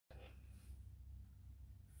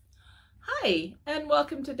Hi, and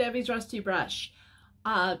welcome to Debbie's Rusty Brush.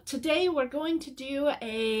 Today we're going to do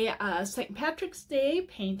a St. Patrick's Day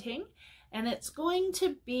painting, and it's going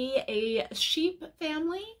to be a sheep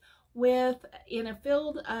family in a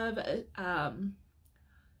field of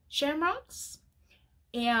shamrocks,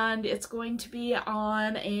 and it's going to be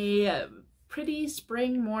on a pretty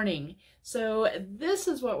spring morning. So this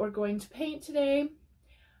is what we're going to paint today,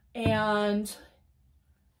 and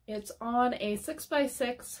it's on a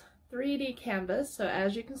 6x6 3D canvas. So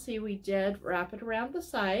as you can see, we did wrap it around the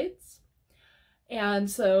sides, and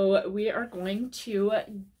so we are going to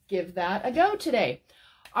give that a go today.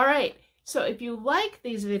 All right, so if you like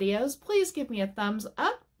these videos, please give me a thumbs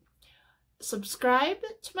up, subscribe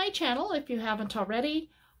to my channel if you haven't already,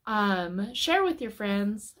 share with your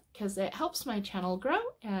friends because it helps my channel grow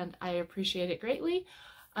and I appreciate it greatly.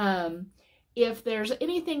 If there's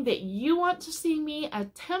anything that you want to see me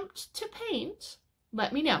attempt to paint,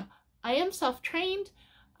 let me know. I am self-trained,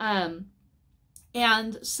 and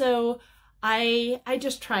so I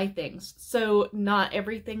just try things. So not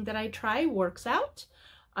everything that I try works out,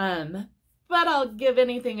 but I'll give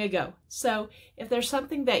anything a go. So if there's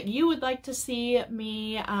something that you would like to see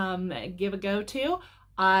me give a go to,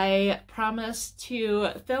 I promise to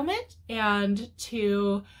film it and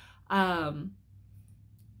to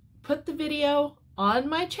put the video on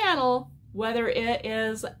my channel, whether it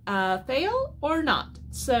is a fail or not.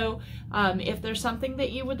 So if there's something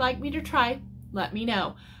that you would like me to try, let me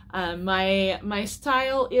know. My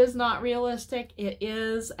style is not realistic. It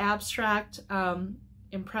is abstract,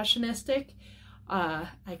 impressionistic,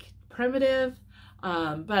 like primitive,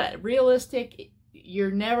 but realistic,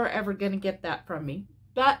 you're never ever gonna get that from me.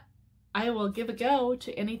 But I will give a go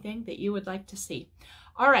to anything that you would like to see.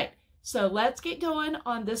 All right, so let's get going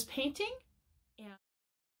on this painting.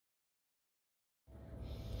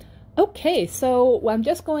 Okay, so I'm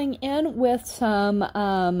just going in with some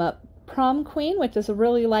Prom Queen, which is a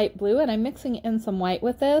really light blue, and I'm mixing in some white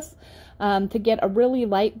with this to get a really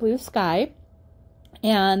light blue sky.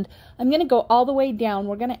 And I'm going to go all the way down.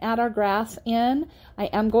 We're going to add our grass in. I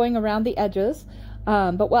am going around the edges,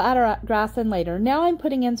 but we'll add our grass in later. Now I'm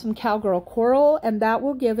putting in some Cowgirl Coral, and that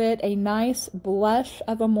will give it a nice blush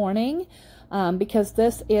of a morning because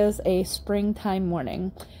this is a springtime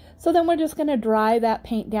morning. So then we're just going to dry that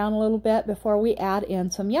paint down a little bit before we add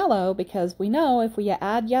in some yellow, because we know if we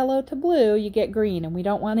add yellow to blue, you get green, and we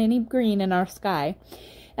don't want any green in our sky.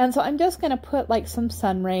 And so I'm just going to put like some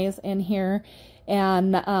sun rays in here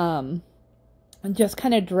and just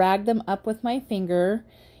kind of drag them up with my finger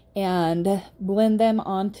and blend them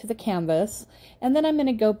onto the canvas. And then I'm going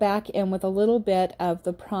to go back in with a little bit of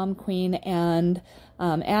the Prom Queen and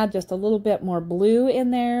add just a little bit more blue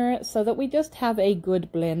in there so that we just have a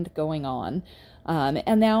good blend going on.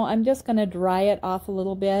 And now I'm just going to dry it off a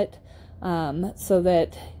little bit so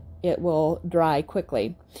that it will dry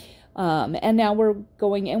quickly. And now we're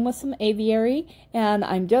going in with some aviary, and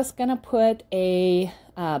I'm just going to put a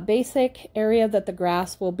basic area that the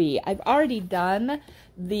grass will be. I've already done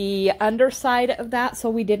the underside of that, so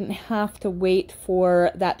we didn't have to wait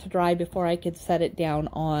for that to dry before I could set it down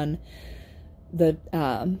on the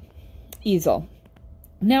easel.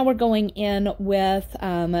 Now we're going in with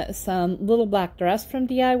some little black dress from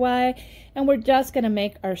DIY, and we're just going to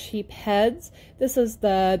make our sheep heads. This is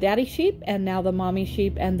the daddy sheep and now the mommy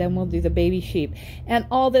sheep, and then we'll do the baby sheep. And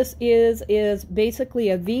all this is basically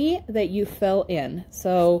a V that you fill in.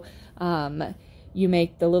 So you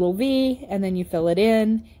make the little V and then you fill it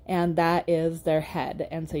in, and that is their head.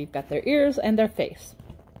 And so you've got their ears and their face.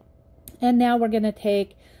 And now we're going to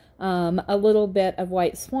take a little bit of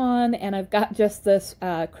white swan, and I've got just this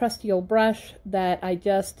crusty old brush that I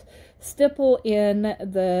just stipple in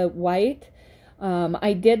the white.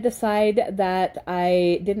 I did decide that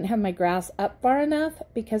I didn't have my grass up far enough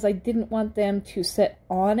because I didn't want them to sit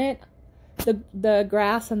on it. The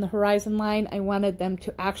grass and the horizon line, I wanted them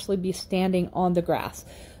to actually be standing on the grass.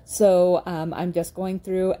 So I'm just going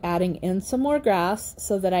through adding in some more grass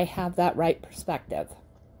so that I have that right perspective.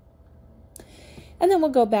 And then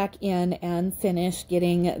we'll go back in and finish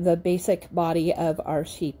getting the basic body of our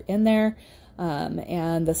sheep in there.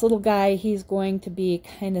 And this little guy, he's going to be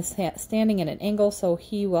kind of standing at an angle, so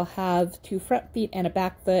he will have 2 front feet and a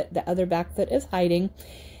back foot. The other back foot is hiding.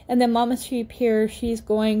 And then Mama Sheep here, she's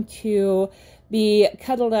going to be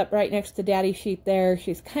cuddled up right next to Daddy Sheep there.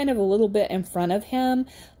 She's kind of a little bit in front of him.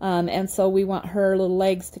 And so we want her little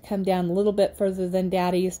legs to come down a little bit further than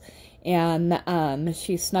Daddy's. And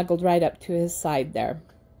she's snuggled right up to his side there.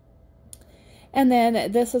 And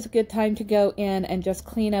then this is a good time to go in and just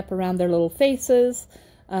clean up around their little faces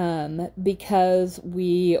because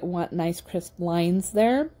we want nice crisp lines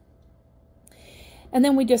there. And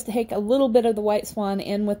then we just take a little bit of the white swan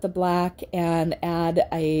in with the black and add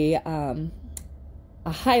a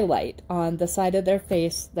highlight on the side of their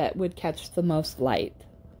face that would catch the most light.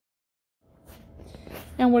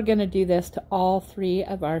 And we're going to do this to all 3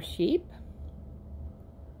 of our sheep.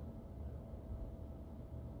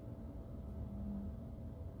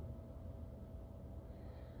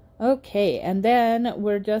 Okay, and then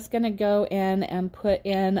we're just going to go in and put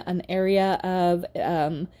in an area of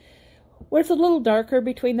where it's a little darker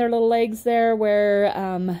between their little legs there,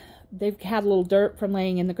 where they've had a little dirt from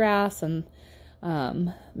laying in the grass and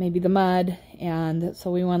maybe the mud, and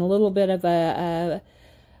so we want a little bit of a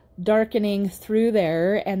darkening through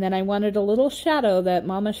there. And then I wanted a little shadow that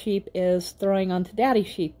Mama Sheep is throwing onto Daddy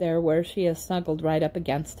Sheep there, where she is snuggled right up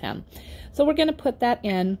against him. So we're going to put that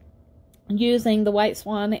in using the white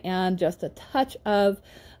swan and just a touch of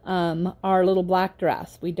our little black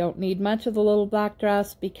dress. We don't need much of the little black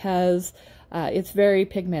dress because it's very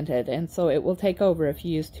pigmented, and so it will take over if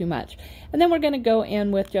you use too much. And then we're going to go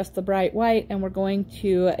in with just the bright white, and we're going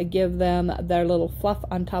to give them their little fluff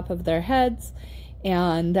on top of their heads.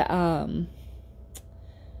 And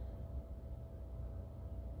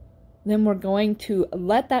then we're going to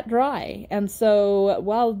let that dry. And so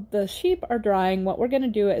while the sheep are drying, what we're going to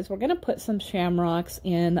do is we're going to put some shamrocks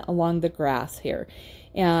in along the grass here.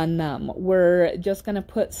 And we're just going to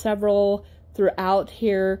put several throughout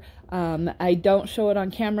here. I don't show it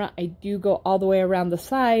on camera. I do go all the way around the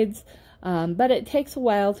sides, but it takes a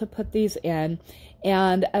while to put these in.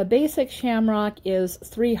 And a basic shamrock is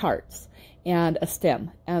 3 hearts and a stem.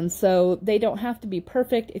 And so they don't have to be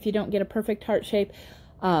perfect. If you don't get a perfect heart shape,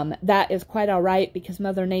 that is quite all right, because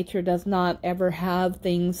Mother Nature does not ever have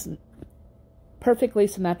things perfectly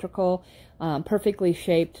symmetrical, perfectly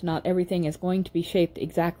shaped. Not everything is going to be shaped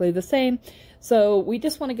exactly the same. So we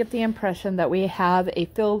just want to get the impression that we have a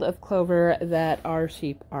field of clover that our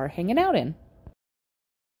sheep are hanging out in.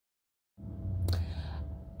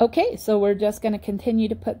 Okay, so we're just going to continue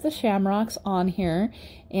to put the shamrocks on here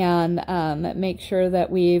and make sure that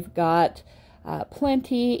we've got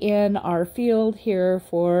plenty in our field here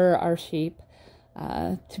for our sheep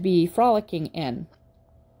to be frolicking in.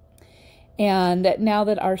 And now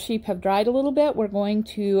that our sheep have dried a little bit, we're going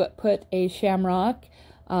to put a shamrock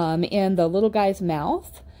in the little guy's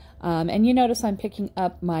mouth. And you notice I'm picking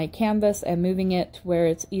up my canvas and moving it to where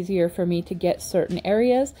it's easier for me to get certain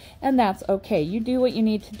areas, and that's okay. You do what you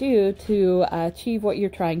need to do to achieve what you're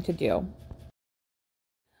trying to do.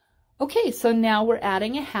 Okay, so now we're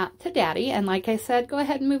adding a hat to Daddy, and like I said, go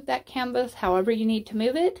ahead and move that canvas however you need to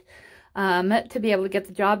move it to be able to get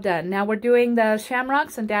the job done. Now we're doing the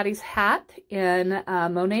shamrocks and Daddy's hat in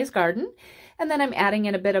Monet's garden. And then I'm adding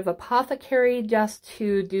in a bit of apothecary just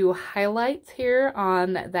to do highlights here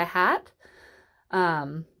on the hat.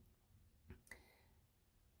 And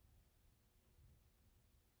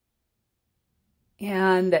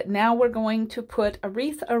now we're going to put a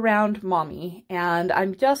wreath around Mommy. And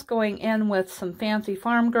I'm just going in with some Fancy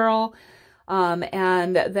Farm Girl.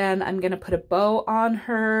 And then I'm going to put a bow on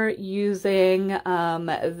her using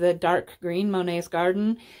the dark green Monet's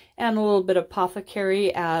Garden and a little bit of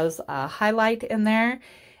apothecary as a highlight in there.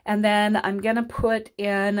 And then I'm going to put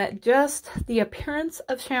in just the appearance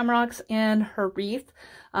of shamrocks in her wreath,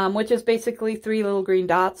 which is basically 3 little green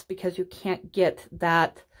dots, because you can't get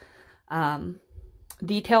that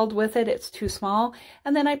detailed with it. It's too small.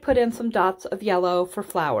 And then I put in some dots of yellow for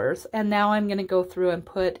flowers. And now I'm going to go through and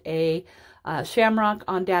put a shamrock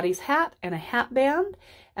on Daddy's hat and a hat band.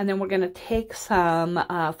 And then we're going to take some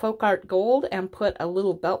folk art gold and put a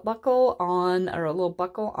little belt buckle on, or a little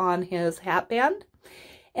buckle on his hat band.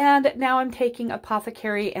 And now I'm taking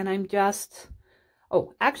apothecary and I'm just,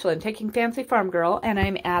 I'm taking Fancy Farm Girl and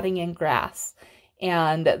I'm adding in grass.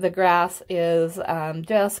 And the grass is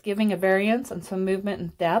just giving a variance and some movement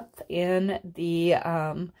and depth in the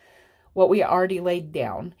what we already laid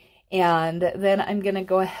down. And then I'm going to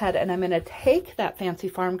go ahead and I'm going to take that Fancy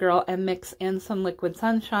Farm Girl and mix in some Liquid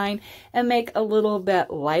Sunshine and make a little bit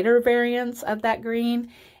lighter variance of that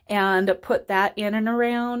green and put that in and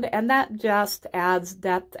around. And that just adds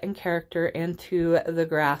depth and character into the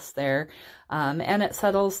grass there. And it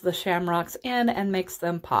settles the shamrocks in and makes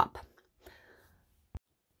them pop.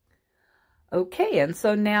 Okay, and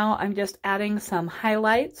so now I'm just adding some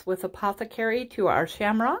highlights with apothecary to our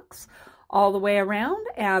shamrocks all the way around,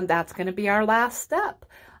 and that's going to be our last step.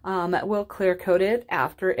 We'll clear coat it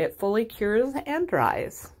after it fully cures and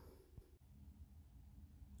dries.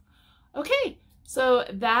 Okay, so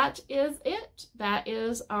that is it. That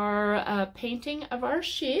is our painting of our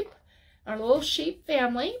sheep, our little sheep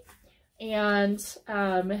family. And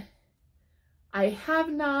I have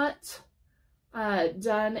not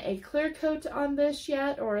done a clear coat on this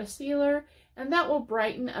yet, or a sealer, and that will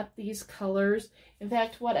brighten up these colors. In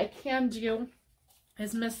fact, what I can do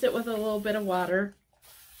is mist it with a little bit of water,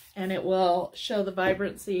 and it will show the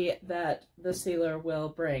vibrancy that the sealer will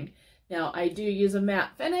bring. Now, I do use a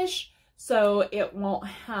matte finish, so it won't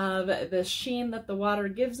have the sheen that the water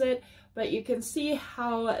gives it, but you can see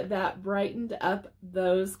how that brightened up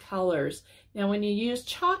those colors. Now, when you use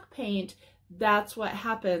chalk paint, that's what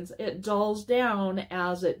happens. It dulls down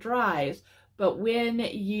as it dries, but when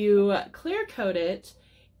you clear coat it,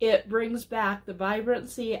 it brings back the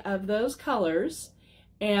vibrancy of those colors.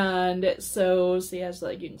 And so, see, as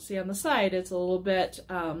like you can see on the side, it's a little bit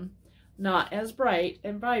not as bright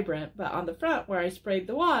and vibrant, but on the front where I sprayed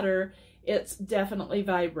the water, it's definitely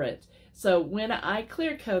vibrant. So when I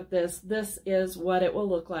clear coat this, this is what it will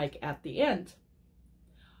look like at the end.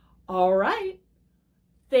 All right.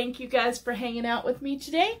 Thank you guys for hanging out with me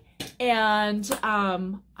today, and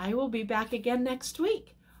I will be back again next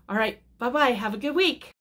week. All right. Bye-bye. Have a good week.